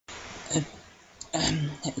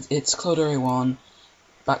It's Claude1,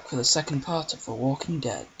 back for the second part of The Walking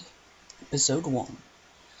Dead, episode 1.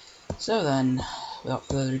 So then, without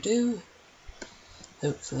further ado,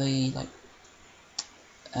 hopefully,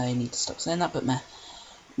 I need to stop saying that, but meh.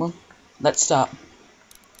 Well, let's start.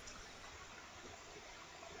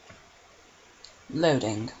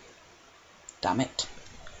 Loading. Damn it.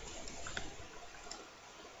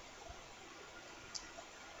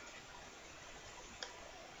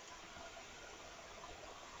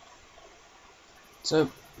 So,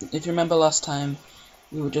 if you remember last time,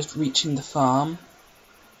 we were just reaching the farm.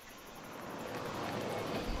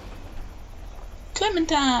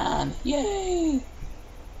 Clementine! Yay!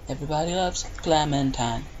 Everybody loves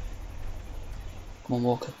Clementine. Come on,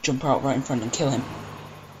 Walker, jump out right in front and kill him.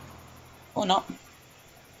 Or not.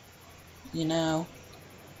 You know.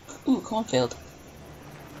 Ooh, cornfield.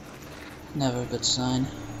 Never a good sign.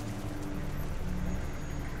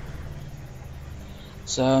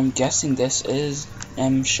 So I'm guessing this is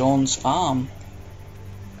Sean's farm.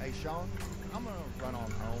 Hey Sean, I'm gonna run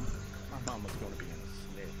on home. My mama's gonna be in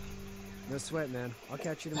a slip. No sweat, man. I'll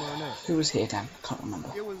catch you tomorrow night. Who was he again? I can't remember.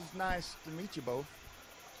 It was nice to meet you both.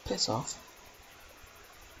 Piss off.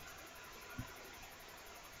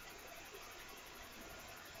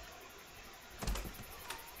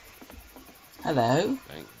 Hello.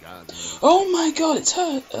 Thank God. Oh my God, it's her. I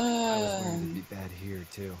was worried it'd be bad here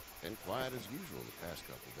too. Been quiet as usual the past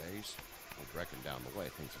couple days. I reckon down the way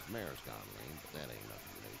thinks his mare's gone lame, but that ain't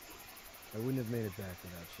nothing new. I wouldn't have made it back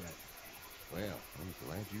without Chet. Well, I'm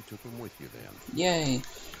glad you took him with you then. Yay.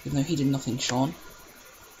 Even though he did nothing, Sean.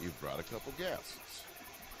 You brought a couple guests.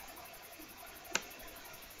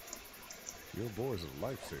 Your boy's a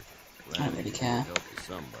lifesaver. I don't really care. Help with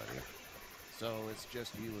somebody. So it's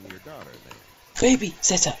just you and your daughter then. Baby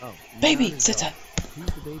sitter. Oh, Baby sitter. Who's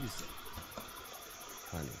the babysitter?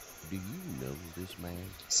 Honey, do you know this man?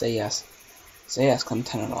 Say yes. Say yes,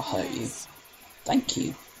 Clementine, or I'll hurt you. Thank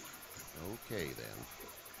you. Okay then.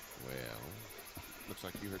 Well, looks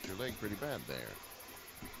like you hurt your leg pretty bad there.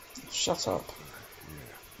 Shut up.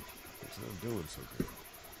 Yeah, it's not doing so good.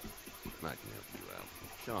 I can help you out.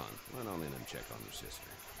 Sean, run on in and check on your sister.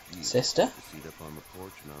 You Sister? take a seat up on the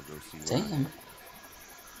porch and I'll go see what I Damn. can.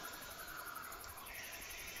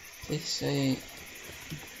 Please say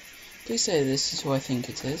this is who I think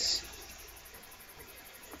it is.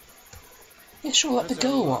 Yeah, sure, let the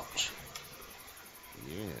girl watch.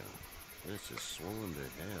 Yeah, this is swollen to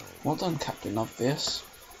hell. Well done, Captain Obvious.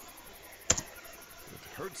 It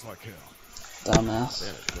hurts like hell. Dumbass.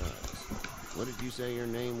 Bet it does. What did you say your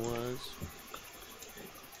name was?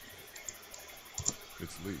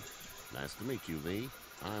 It's Lee. Nice to meet you, Lee.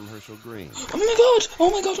 I'm Herschel Green. Oh my God! Oh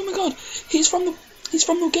my God! Oh my God! He's from the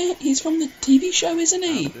game. He's from the TV show, isn't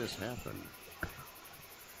How he? did this happen?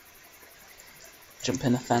 Jump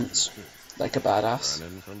in the fence like a badass.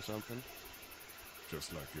 Running from something?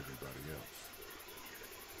 Just like everybody else.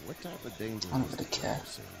 What type of danger I don't was really the care.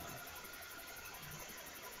 person?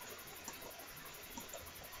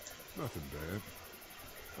 Nothing bad.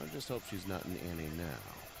 I just hope she's not in any now.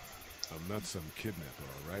 I'm not some kidnapper,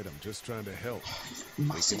 alright? I'm just trying to help. We can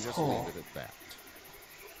Massive just whore. leave it at that.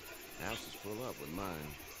 House is full up with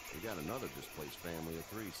mine. We got another displaced family of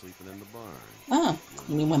 3 sleeping in the barn. Ah,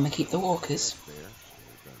 you mean when they keep the walkers? That's there.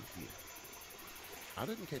 We're done here. I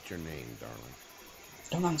didn't catch your name, darling.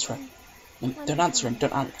 Don't answer him. No, don't answer him.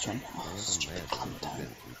 Don't answer him. Oh, Can't stupid imagine what you've Clementine.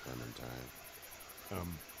 been through, Clementine.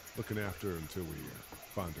 I'm looking after her until we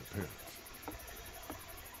find her parents.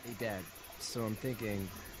 Hey, Dad. So I'm thinking,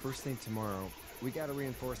 first thing tomorrow, we gotta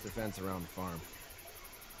reinforce the fence around the farm.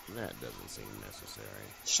 That doesn't seem necessary.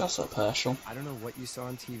 Shut up, Herschel. I don't know what you saw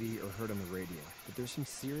on TV or heard on the radio, but there's some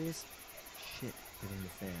serious shit hitting the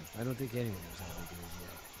fan. I don't think anyone knows how big it is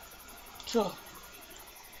yet. Sure.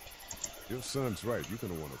 Your son's right. You're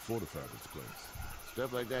gonna want to fortify this place.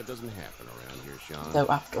 Stuff like that doesn't happen around here, Sean. Though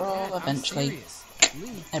after all, Dad, I'm eventually, serious.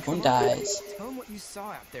 Lee, everyone come on. dies. Tell him what you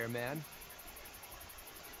saw out there, man.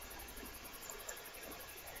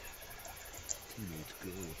 Teenage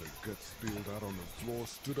girl with her guts spilled out on the floor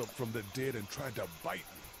stood up from the dead and tried to bite me.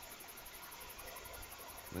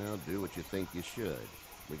 Well, do what you think you should.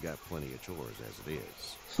 We got plenty of chores as it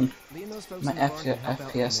is. Lee and those folks My in the barn can help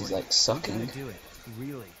out in the FPS is morning. like You sucking. gotta do it.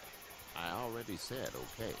 Really. I already said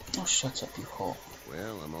okay. Oh, shut up, you whore.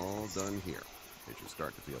 Well, I'm all done here. It should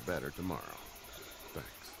start to feel better tomorrow.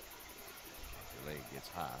 Thanks. If your leg gets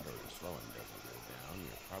hot or the swelling doesn't go down,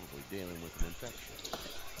 you're probably dealing with an infection.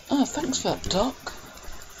 Oh, thanks for that, Doc.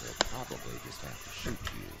 They'll probably just have to shoot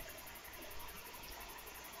you.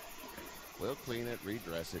 We'll clean it,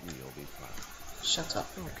 redress it, and you'll be fine. Shut up.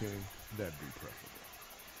 Okay, that'd be preferable.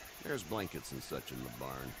 There's blankets and such in the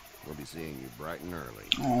barn. We'll be seeing you bright and early.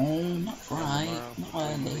 Oh, not right, Tomorrow, not before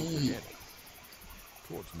you leave for early. Getty.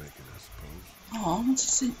 Towards Macon, I suppose. Oh, I want to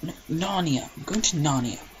see Narnia. I'm going to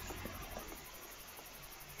Narnia.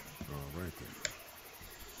 All right then.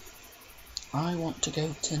 I want to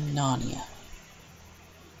go to Narnia.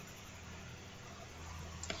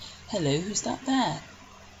 Hello, who's that there?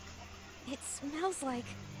 It smells like...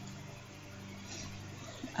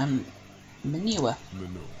 Manure. Manure.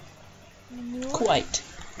 manure? Quite.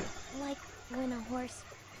 Like when a horse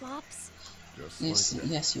flops? Just Yes, like that.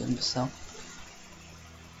 yes, you imbecile.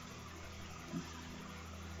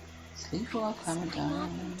 Sleep well, It's my mom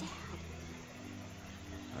Clementine. and Dad.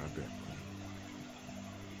 I bet.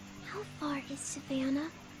 How far is Savannah?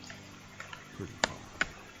 Pretty far.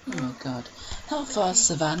 Oh my god. How far is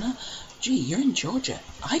Savannah? Gee, you're in Georgia.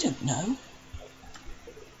 I don't know.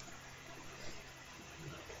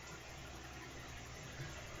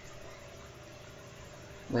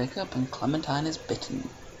 Wake up and Clementine is bitten.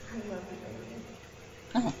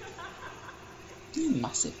 Oh. You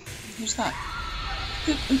massive. Who's that?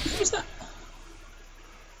 Who's that?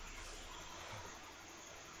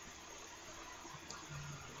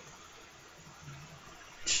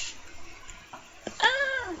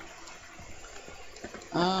 Ah!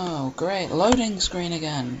 Oh, great. Loading screen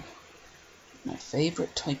again. My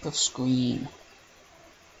favourite type of screen.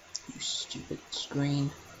 You stupid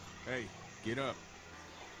screen. Hey, get up.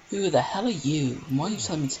 Who the hell are you? Why are you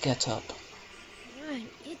telling me to get up? I'm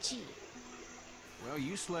itchy. Well,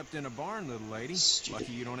 you slept in a barn, little lady. Stupid.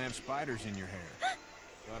 Lucky you don't have spiders in your hair.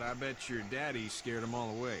 But I bet your daddy scared them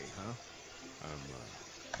all away, huh?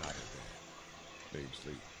 I'm not a dad. Name's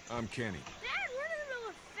Lee. I'm Kenny. Dad, we're in the middle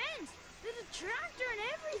of a fence. There's a tractor and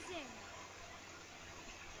everything.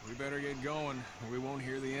 We better get going, or we won't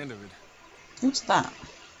hear the end of it. Who's that?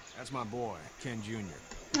 That's my boy, Ken Jr.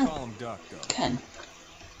 Oh. Call him Duck, though. Ken.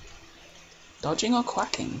 Dodging or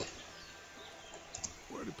quacking?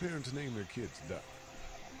 Why do parents name their kids Duck?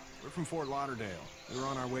 We're from Fort Lauderdale. We were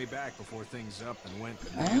on our way back before things up and went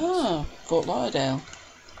bananas. Oh, Fort Lauderdale.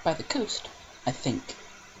 By the coast, I think.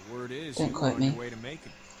 The word is Don't you were quote on me. your way to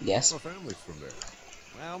Macon. Yes. My family's from there.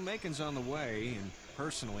 Well, Macon's on the way, and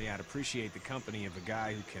personally, I'd appreciate the company of a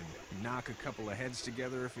guy who can knock a couple of heads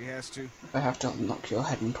together if he has to. If I have to knock your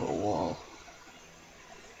head into a wall.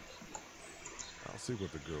 I'll see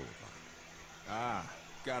what the girl is like. Ah,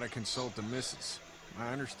 gotta consult the missus. I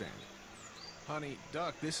understand. Honey,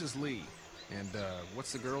 Duck, this is Lee. And,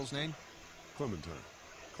 what's the girl's name? Clementine.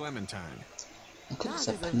 Clementine. I could have That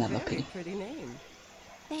said is a Penelope. very pretty name.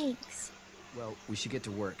 Thanks. Well, we should get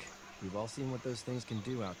to work. We've all seen what those things can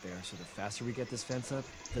do out there, so the faster we get this fence up,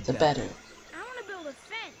 The better. I want to build a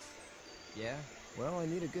fence. Yeah? Well, I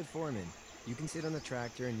need a good foreman. You can sit on the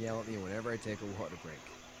tractor and yell at me whenever I take a water break.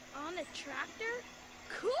 On a tractor?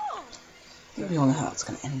 Cool. We all know how it's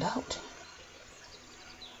going to end out.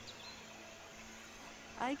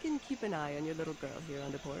 I can keep an eye on your little girl here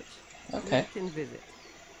on the porch. Okay. You can visit.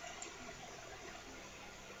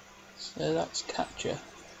 So that's capture.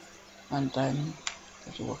 And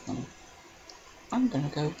there's a work on. I'm gonna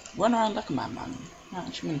go run around like a madman. No,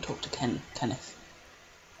 actually, I'm gonna talk to Kenneth.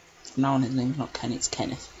 From now on, his name's not Kenny, it's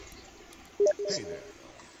Kenneth. Hey there,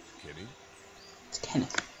 Kenny. It's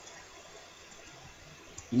Kenneth.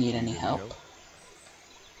 Need any help?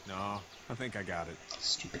 No, I think I got it.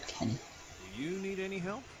 Stupid Kenny. Do you need any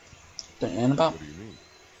help? Don't know about. What do you mean?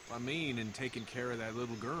 I mean, in taking care of that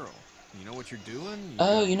little girl. You know what you're doing?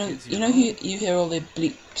 Oh, you know, you hear all the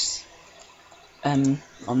bleeps. On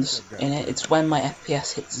this in it. It's when my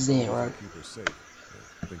FPS hits 0. Keep her safe.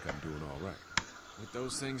 I think I'm doing all right. With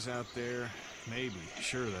those things out there, maybe,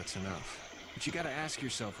 sure, that's enough. But you gotta ask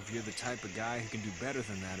yourself if you're the type of guy who can do better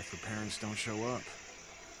than that if her parents don't show up.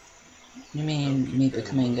 You mean me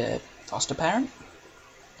becoming a foster parent?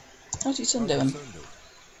 How's your son doing?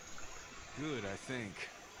 Good, I think.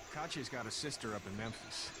 Katya's got a sister up in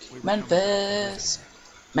Memphis. We were Memphis!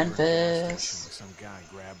 coming back from visiting her. We were at the gas Memphis! station when some guy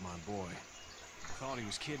grabbed my boy. I thought he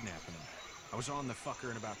was kidnapping him. I was on the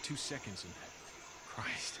fucker in about 2 seconds and...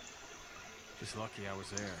 Christ. Just lucky I was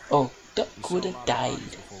there. Oh, Duck We saw would a have lot of died.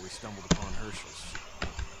 bodies before we stumbled upon Herschel's.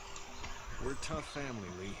 We're a tough family,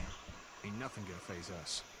 Lee. Ain't nothing gonna phase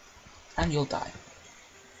us. And you'll die.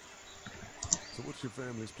 So what's your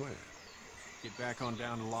family's plan? Get back on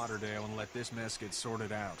down to Lauderdale and let this mess get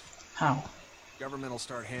sorted out. How? Government will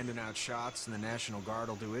start handing out shots and the National Guard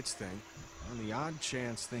will do its thing. On the odd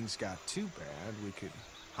chance things got too bad, we could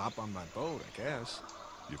hop on my boat, I guess.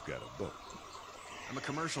 You've got a boat. I'm a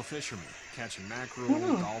commercial fisherman, catching mackerel,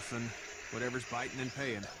 Oh. dolphin, whatever's biting and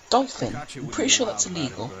paying. Dolphin. Katya I'm would pretty be sure wild that's about it,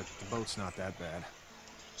 illegal. but the boat's not that bad.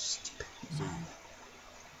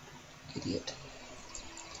 Idiot.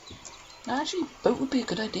 Actually, boat would be a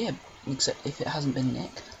good idea, except if it hasn't been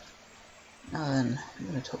nicked. Now then, I'm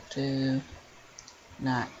gonna talk to...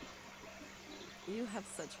 Nah. You have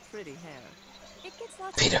such pretty hair. It gets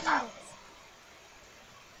lots Peter of Pan.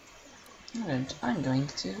 tangles. I'm going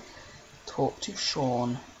to talk to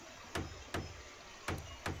Sean.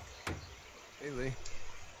 Hey, Lee.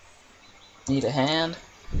 Need a hand?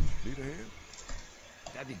 Need a hand?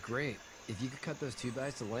 That'd be great. If you could cut those 2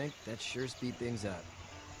 guys to length, that'd sure speed things up.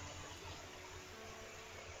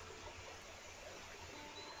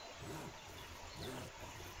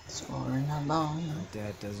 Soaring along My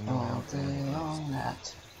dad doesn't know how all to day manage. long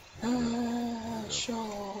at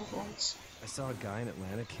Sean's. I saw a guy in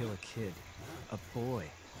Atlanta kill a kid. A boy.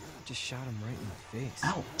 Just shot him right in the face.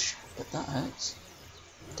 Ouch, but that hurts.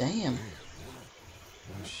 Damn.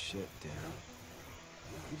 Oh shit, Dad.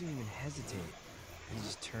 He didn't even hesitate. He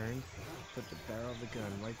just turned, put the barrel of the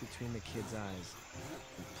gun right between the kid's eyes,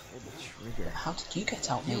 and pulled the trigger. How did you get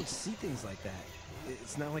out, You don't mate? see things like that.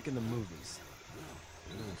 It's not like in the movies.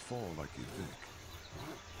 It don't fall like you think.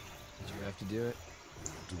 Did you have to do it?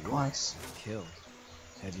 Do what? Twice. Kill.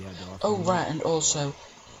 Have you had to offer Oh him right, and also,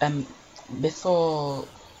 before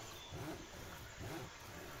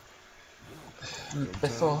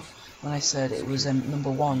when I said it was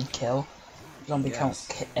number 1 kill, zombie count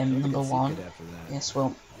number 1. Yes,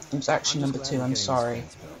 well, it was actually number 2. I'm sorry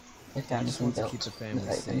if anything built, if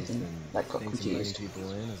anything like got confused.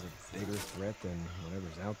 People in is a bigger threat than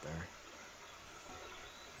whatever's out there.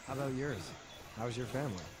 How about yours? How's your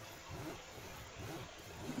family?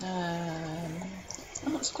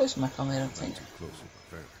 I'm not so close with my family, I don't think. Too close with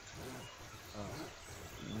my family.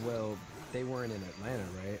 Well, they weren't in Atlanta,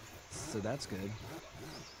 right? So that's good.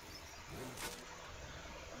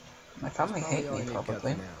 My family That's hate all me I need cut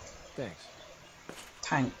probably. for now. Thanks.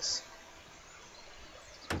 Thanks.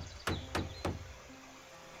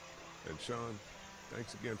 And Sean,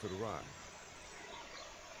 thanks again for the ride.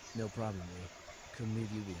 No problem, Lee. Couldn't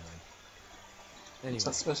leave you behind. Anyway,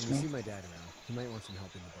 that supposed to when you mean? see my dad around, he might want some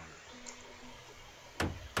help in the boat.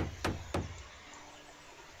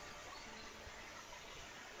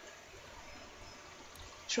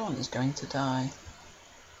 Sean is going to die.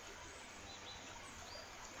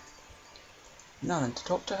 Now then, to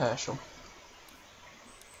talk to Herschel.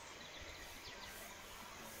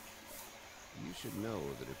 You should know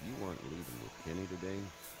that if you weren't leaving with Kenny today,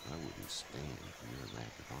 I wouldn't stand for your lack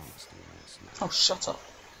of honesty last night. Oh, shut up.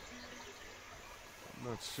 I'm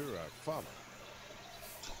not sure I follow.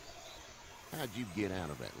 How'd you get out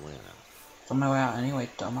of Atlanta? On my way out anyway,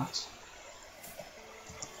 dumbass.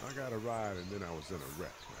 I got a ride and then I was in a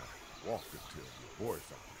wreck. I walked until your boy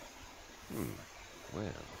found me.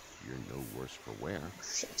 Well, you're no worse for wear.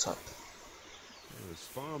 Shut up. This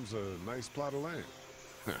farm's a nice plot of land.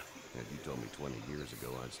 Had you told me 20 years ago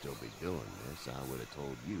I'd still be doing this, I would have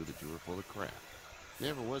told you that you were full of crap.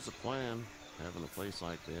 Never was a plan, having a place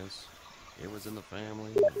like this. It was in the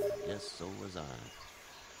family, and yes, so was I.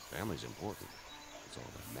 Family's important. It's all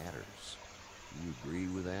that matters. You agree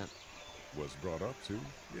with that? Was brought up to,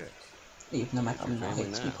 yes. Even though my Where's your family now family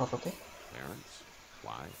hates me now? probably. Parents?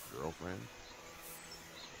 Wife? Girlfriend?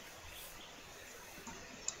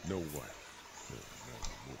 No wife. No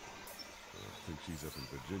more. I think she's up in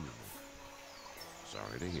Virginia now.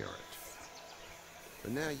 Sorry to hear it.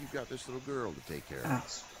 But now you've got this little girl to take care of.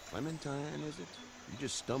 Ass. Clementine, is it? You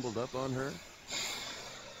just stumbled up on her?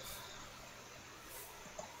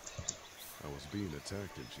 I was being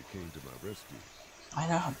attacked and she came to my rescue. I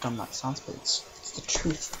know how dumb that sounds, but it's the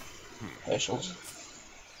truth. Herschel's.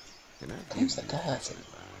 Can I Things give that you hurt. some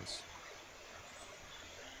advice?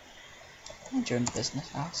 Mind your own business,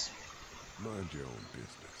 ass. Mind your own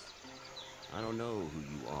business. I don't know who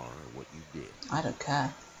you are or what you did. I don't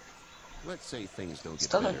care. Let's say things don't get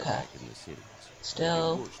Still don't better care. back in the cities.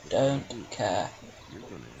 Still They get worse before they do. don't care. You're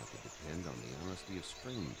going to have to depend on the honesty of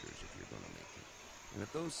strangers if you're going to make it. And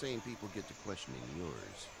if those same people get to questioning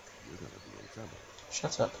yours, you're going to be in trouble.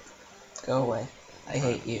 Shut up. Go away. I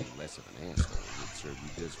hate you. Less of an asshole would serve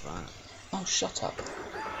you just fine. Oh, shut up.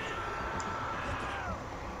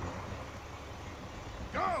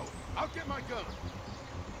 Go! I'll get my gun.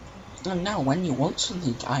 And now, when you want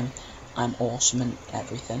something, I'm awesome and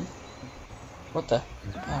everything. What the?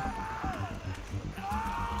 Oh.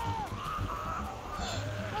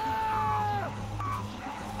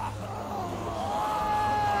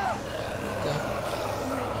 Go.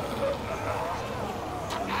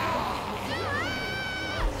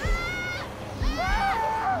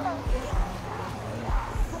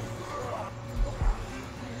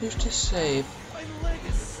 Who's to save?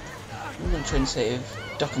 I'm gonna try and save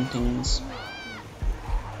duck and things.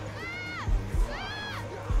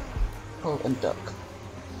 Pull and duck.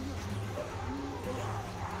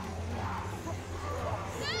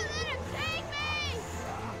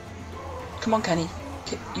 Come on, Kenny.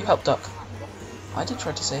 You help Duck. I did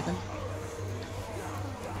try to save him.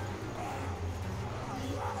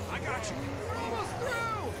 I got you. Almost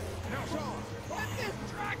through. Now, Sean, get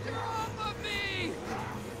this tractor off of me.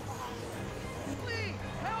 Please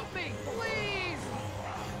help me, please.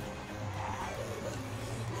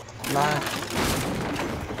 Lag.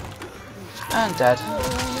 And dead.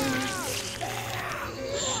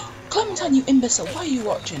 Clementine, you imbecile! Why are you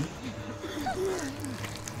watching?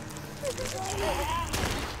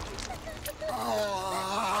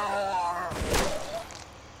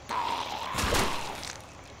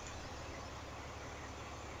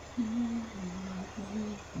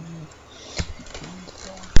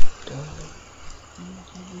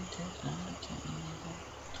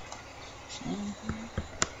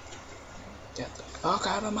 Get the fuck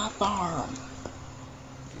out of my farm!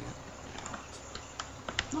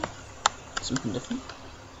 Oh, something different.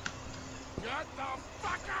 Get the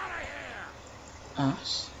fuck out of here!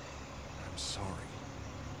 Us. I'm sorry.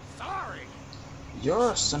 Sorry?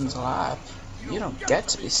 Your son's alive. You don't get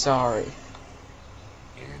to be sorry.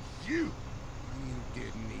 And you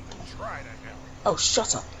didn't even try to help. Oh,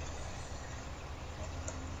 shut up.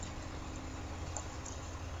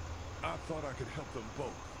 I thought I could help them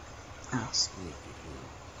both. Ass. Look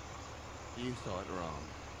at him. You thought wrong.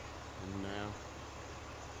 And now?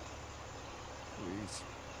 Please.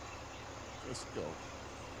 Let's go.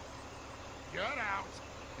 Get out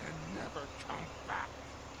and never come back.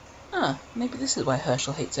 Huh, maybe this is why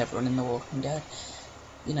Herschel hates everyone in The Walking Dead.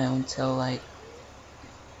 You know, until like...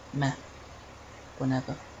 meh.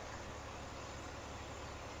 Whenever.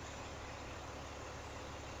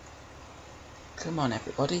 Come on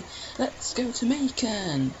everybody, let's go to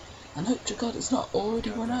Macon! And hope to God it's not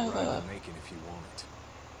already run over. Macon if you want it.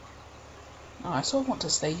 Oh, I sort of want to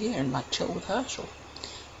stay here and like chill with Herschel.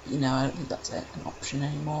 You know, I don't think that's an option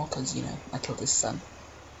anymore, because, you know, I killed his son.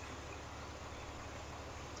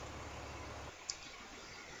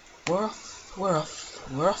 We're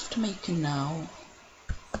off to Macon now.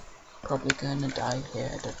 Probably gonna die here,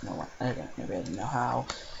 I don't really know how.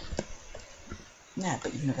 Yeah,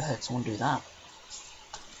 but you've never heard someone do that.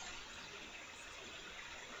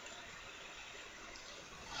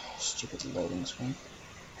 Stupid loading screen.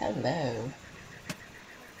 Hello.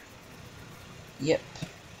 Yep.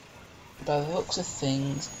 By the looks of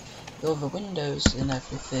things, with all the windows and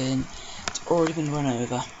everything, it's already been run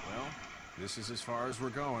over. Well, this is as far as we're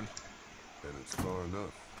going. And it's far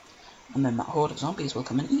enough. And then that horde of zombies will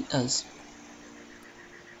come and eat us.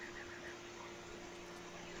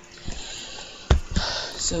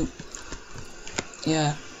 So,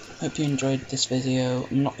 yeah, hope you enjoyed this video.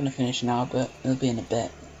 I'm not going to finish now, but it'll be in a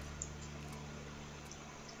bit.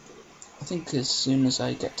 I think as soon as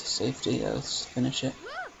I get to safety, I'll finish it.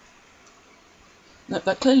 No,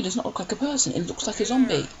 that clearly does not look like a person, it looks like a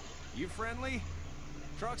zombie. You friendly?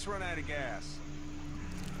 Truck's run out of gas.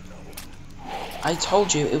 I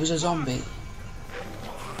told you it was a zombie.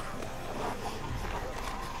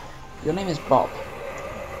 Your name is Bob.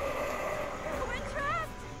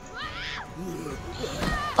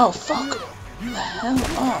 Oh fuck! The hell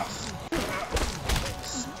off!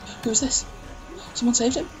 Who's this? Someone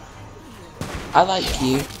saved him? I like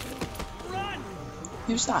you.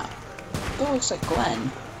 Who's that? That looks like Glenn.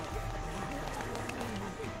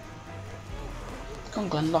 Come on,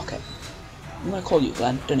 Glenn Lockett. I'm gonna call you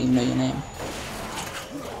Glenn, don't even know your name.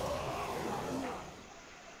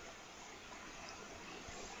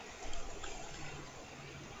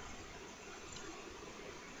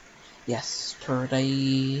 Yes,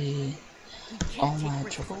 today all my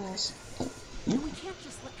troubles. We can't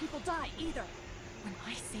just let people die either. When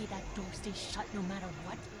I say that door stays shut no matter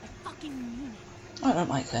what, I fucking mean it. I don't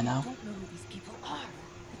like her now. I don't know who these people are.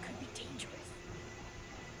 They could be dangerous.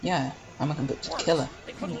 Yeah, I'm a convicted killer.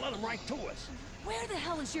 They couldn't let them right to us. Where the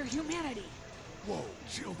hell is your humanity? Whoa,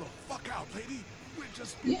 chill the fuck out, lady. We're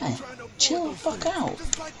just Yeah, trying to avoid chill the those fuck things, out.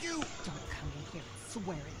 Just like you. Don't come in here and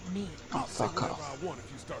swear at me. Oh, I'll say fuck whatever off. I want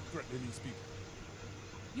if you start threatening these people.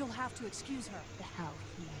 You'll have to excuse her. The hell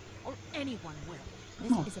he or anyone will.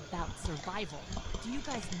 This No. is about survival. Do you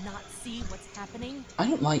guys not see what's happening? I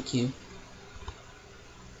don't like you.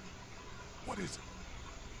 What is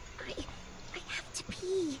it? I have to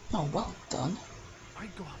pee. Oh, well done.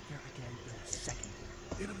 I'd go out there again in a second.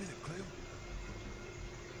 In a minute, Clem.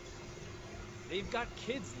 They've got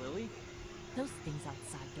kids, Lily. Those things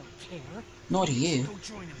outside don't care. Nor do you. Go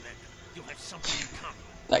join him then. You'll have something in common.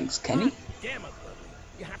 Thanks, Kenny. Damn it, Lily.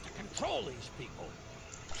 You have to control these people.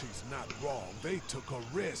 She's not wrong. They took a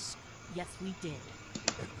risk, Yes, we did.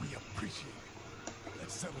 and we appreciate it.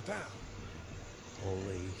 Let's settle down.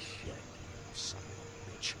 Holy shit. Son of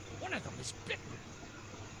a bitch. One of them is bitten.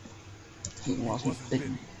 He wasn't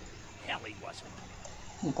bitten. Hell, he wasn't.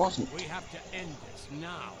 He wasn't. We have to end this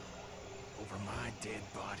now. Over my dead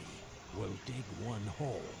body. We'll dig one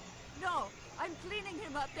hole. No, I'm cleaning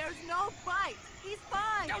him up. There's no bite. He's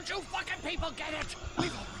fine. Don't you fucking people get it?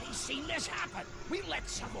 We've already seen this happen. We let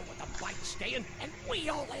someone with a bite stay in, and we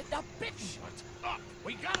all end up bitten. Shut up.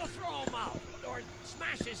 We gotta throw him out, or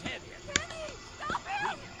smash his head in. Kenny, stop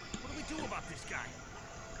him! What do we do about this guy?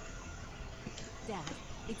 Dad,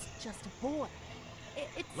 it's just a boy.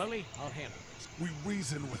 It's... Lily, I'll handle this. We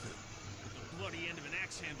reason with him. The bloody end of an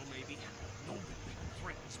axe handle, maybe. Nobody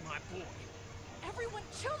threatens my boy. Everyone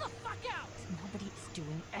chill the fuck out! Nobody's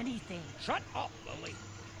doing anything. Shut up, Lily.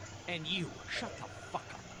 And you, shut the fuck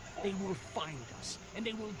up. They will find us, and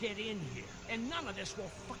they will get in here, and none of this will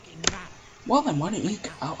fucking matter. Well then, why don't you?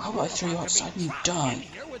 How about I throw you outside and you die?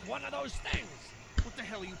 Here with one of those things. What the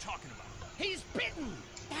hell are you talking about? He's bitten.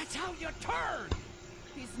 That's how you turn.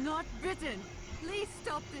 He's not bitten. Please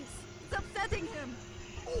stop this. It's upsetting him.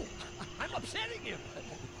 Oh, I'm upsetting him.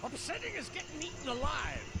 Upsetting is getting eaten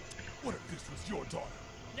alive. What if this was your daughter?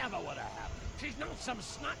 Never would have happened. She's not some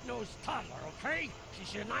snot-nosed toddler, okay?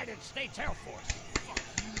 She's United States Air Force. Fuck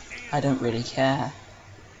you and I don't really care.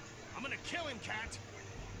 I'm gonna kill him, Cat.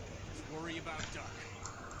 Just worry about Duck.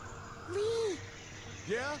 Lee,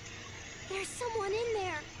 Yeah? there's someone in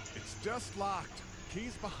there. It's just locked.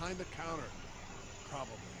 Key's behind the counter.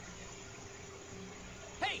 Probably.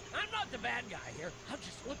 Hey, I'm not the bad guy here. I'm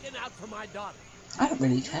just looking out for my daughter. I don't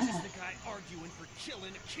really This care. is the guy arguing for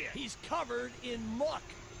killing a kid. He's covered in muck.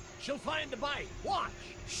 She'll find the bite. Watch.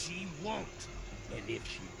 She won't. And if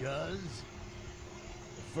she does,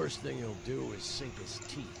 the first thing he'll do is sink his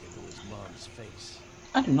teeth into his mom's face.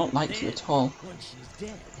 I do not like you at all. When she's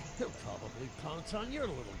dead, he'll probably pounce on your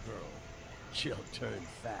little girl. She'll turn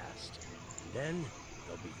fast. And then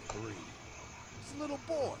there'll be 3. It's a little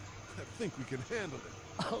boy. I think we can handle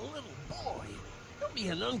it. A little boy? He'll be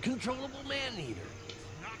an uncontrollable man-eater.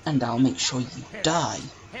 And I'll make sure you die.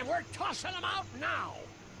 And we're tossing him out now.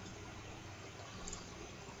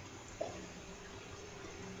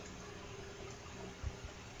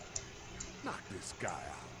 Knock this guy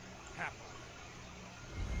out.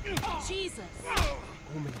 Jesus! Oh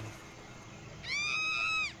man.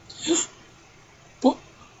 What?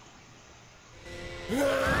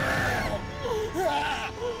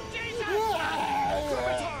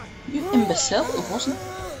 You imbecile, it wasn't.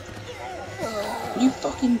 You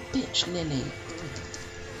fucking bitch, Lily.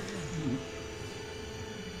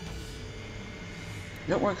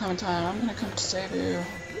 Don't worry, Clementine, I'm gonna come to save you.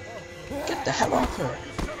 Get the hell off her.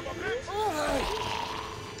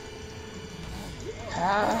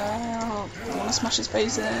 Help! I wanna smash his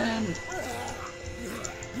face in.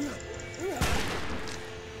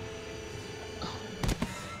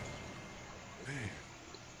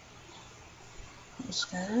 That was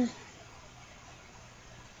scary.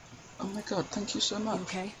 Oh my god, thank you so much. You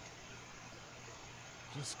okay?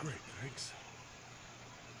 Just great, thanks.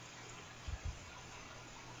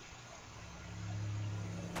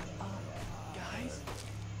 Guys?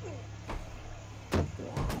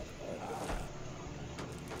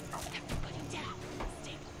 Everybody down.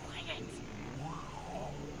 Stay quiet.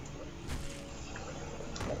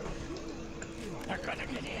 They're gonna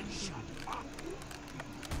get in. Shut up.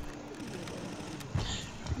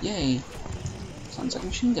 Yay. Sounds like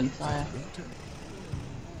machine gun fire.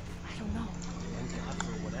 I don't know. Thank God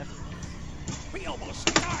for whatever. We almost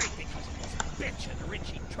died because of this bitch and the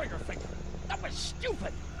Richie trigger finger. That was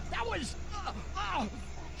stupid. That was...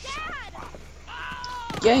 Dad!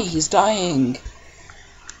 Yay, he's dying!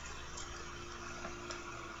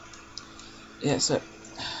 Yeah, so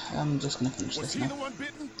I'm just gonna finish Was this he now. the one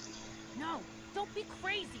bitten? No, don't be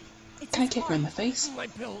crazy. It's Can I his kick her in the heart. face? My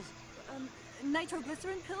pills.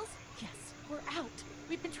 Nitroglycerin pills? Yes, we're out.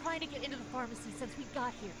 We've been trying to get into the pharmacy since we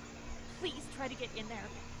got here. Please try to get in there.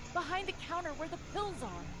 Behind the counter where the pills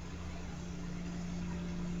are.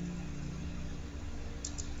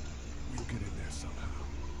 We'll get in there somehow.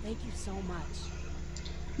 Thank you so much.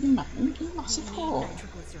 You We massive need whore.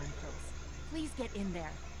 nitroglycerin pills. Please get in there.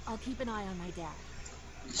 I'll keep an eye on my dad.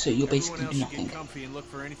 So you'll Everyone basically else do should get nothing. comfy and look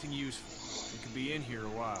for anything useful. We could be in here a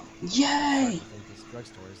while. Yay! I think this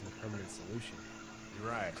drugstore isn't a permanent solution. You're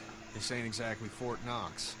right. This ain't exactly Fort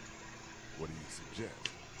Knox. What do you suggest?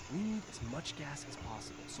 We need as much gas as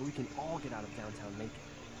possible so we can all get out of downtown Macon.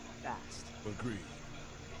 Fast. Agreed.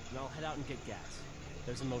 And I'll head out and get gas.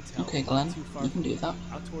 There's a motel. Okay, not Glenn, too far you can from do that.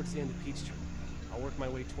 Out towards the end of Peachtree. I'll work my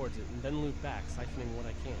way towards it and then loop back, siphoning what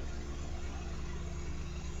I can.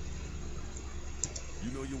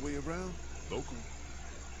 You know your way around? Local?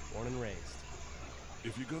 Born and raised.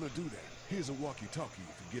 If you're gonna do that, here's a walkie-talkie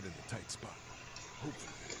if you get in a tight spot.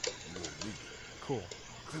 Hopefully, you won't need it. Cool.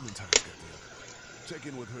 Clementine's got the other one. Check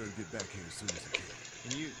in with her and get back here as soon as you can.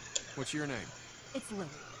 And you, what's your name? It's Lily.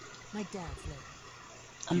 My dad's Lily.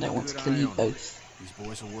 And I Keep a want to good kill eye you on them. both. These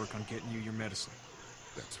boys will work on getting you your medicine.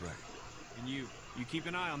 That's right. And you keep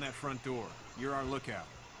an eye on that front door. You're our lookout.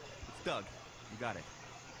 It's Doug. You got it.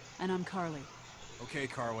 And I'm Carly. Okay,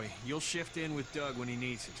 Carly, you'll shift in with Doug when he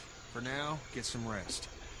needs it. For now, get some rest.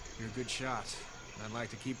 You're a good shot, and I'd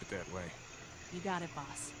like to keep it that way. You got it,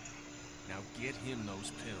 boss. Now get him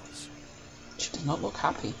those pills. She does not look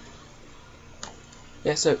happy.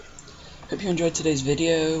 Yeah, so hope you enjoyed today's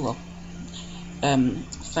video. Well,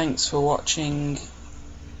 thanks for watching.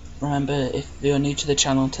 Remember, if you're new to the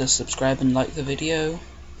channel, to subscribe and like the video.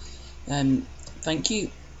 Thank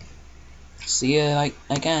you. See you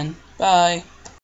again. Bye.